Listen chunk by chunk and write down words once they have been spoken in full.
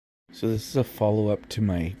So this is a follow-up to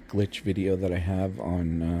my glitch video that I have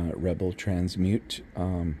on Rebel Transmute.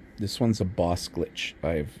 This one's a boss glitch.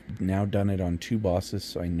 I've now done it on 2 bosses,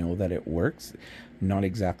 so I know that it works. I'm not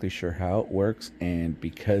exactly sure how it works, and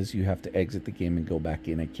because you have to exit the game and go back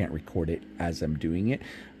in, I can't record it as I'm doing it.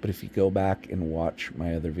 But if you go back and watch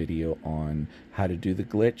my other video on how to do the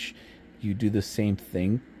glitch, you do the same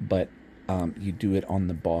thing, but you do it on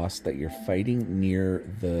the boss that you're fighting near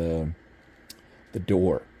the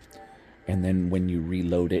door. And then when you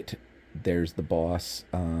reload it, there's the boss,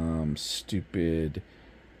 stupid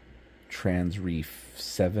Reef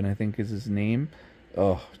Seven, I think is his name.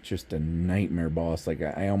 Oh, just a nightmare boss. Like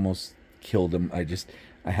I almost killed him.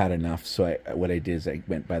 I had enough. So what I did is I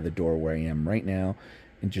went by the door where I am right now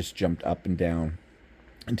and just jumped up and down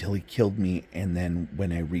until he killed me. And then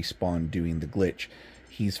when I respawned doing the glitch,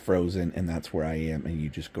 he's frozen and that's where I am. And you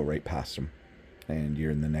just go right past him and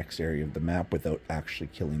you're in the next area of the map without actually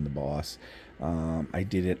killing the boss. I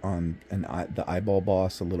did it on the Eyrball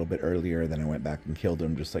Boss a little bit earlier, then I went back and killed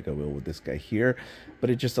him just like I will with this guy here, but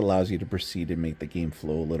it just allows you to proceed and make the game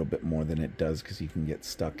flow a little bit more than it does, because you can get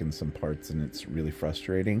stuck in some parts and it's really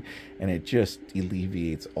frustrating, and it just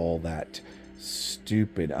alleviates all that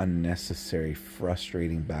stupid, unnecessary,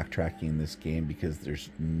 frustrating backtracking in this game, because there's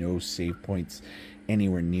no save points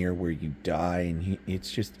anywhere near where you die, and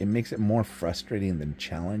it makes it more frustrating than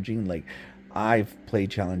challenging. Like, I've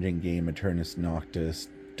played challenging game, Eternus Noctis,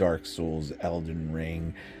 Dark Souls, Elden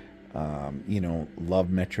Ring, love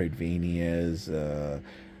Metroidvanias,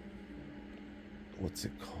 what's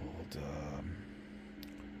it called?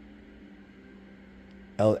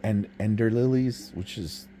 Ender Lilies, which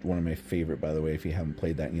is one of my favorite, by the way. If you haven't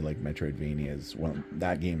played that and you like Metroidvanias,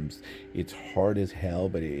 it's hard as hell,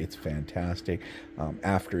 but it's fantastic.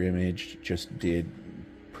 After Image just did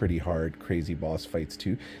pretty hard, crazy boss fights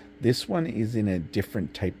too. This one is in a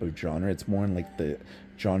different type of genre. It's more in like the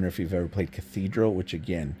genre if you've ever played Cathedral, which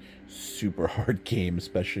again, super hard game,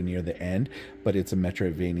 especially near the end, but it's a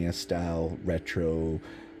Metroidvania style retro,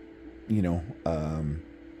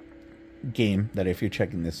 game that if you're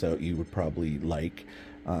checking this out, you would probably like.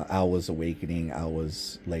 Alwa's Awakening,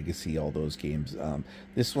 Alwa's Legacy, all those games.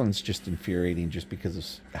 This one's just infuriating just because of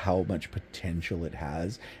how much potential it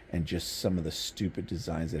has, and just some of the stupid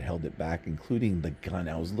designs that held it back, including the gun.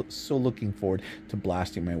 I was so looking forward to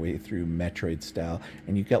blasting my way through Metroid style,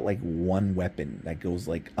 and you got like one weapon that goes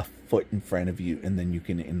like a foot in front of you, and then you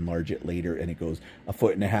can enlarge it later and it goes a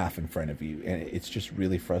foot and a half in front of you, and it's just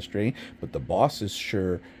really frustrating. But the bosses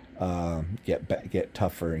sure get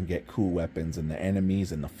tougher and get cool weapons, and the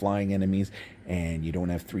enemies and the flying enemies, and you don't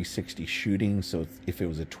have 360 shooting, so if it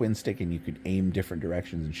was a twin stick and you could aim different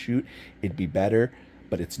directions and shoot, it'd be better,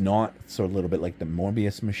 but it's not. So a little bit like the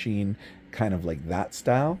Morbius machine, kind of like that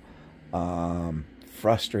style.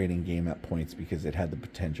 Frustrating game at points because it had the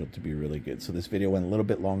potential to be really good. So this video went a little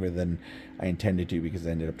bit longer than I intended to, because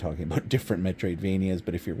I ended up talking about different Metroidvanias,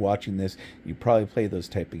 but if you're watching this, you probably play those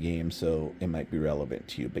type of games, so it might be relevant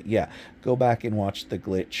to you. But yeah, go back and watch the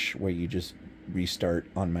glitch where you just restart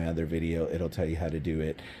on my other video. It'll tell you how to do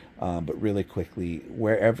it. But really quickly,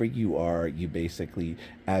 wherever you are, you basically,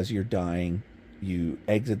 as you're dying, you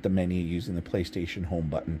exit the menu using the PlayStation home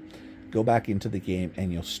button. Go back into the game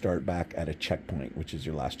and you'll start back at a checkpoint, which is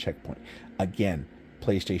your last checkpoint. Again,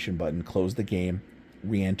 PlayStation button, close the game,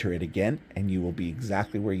 re-enter it again, and you will be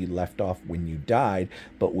exactly where you left off when you died,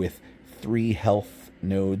 but with 3 health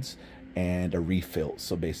nodes and a refill.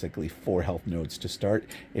 So basically 4 health nodes to start.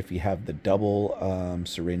 If you have the double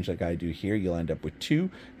syringe like I do here, you'll end up with 2,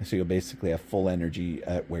 and so you'll basically have full energy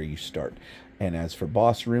at where you start. And as for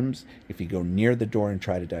boss rooms, if you go near the door and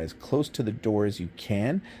try to die as close to the door as you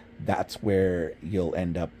can, that's where you'll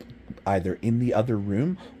end up, either in the other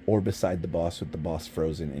room or beside the boss with the boss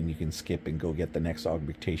frozen, and you can skip and go get the next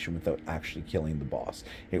augmentation without actually killing the boss.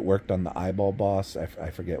 It worked on the Eyrball Boss.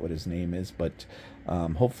 I forget what his name is, but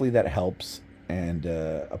hopefully that helps, and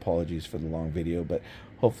apologies for the long video, but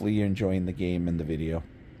hopefully you're enjoying the game and the video.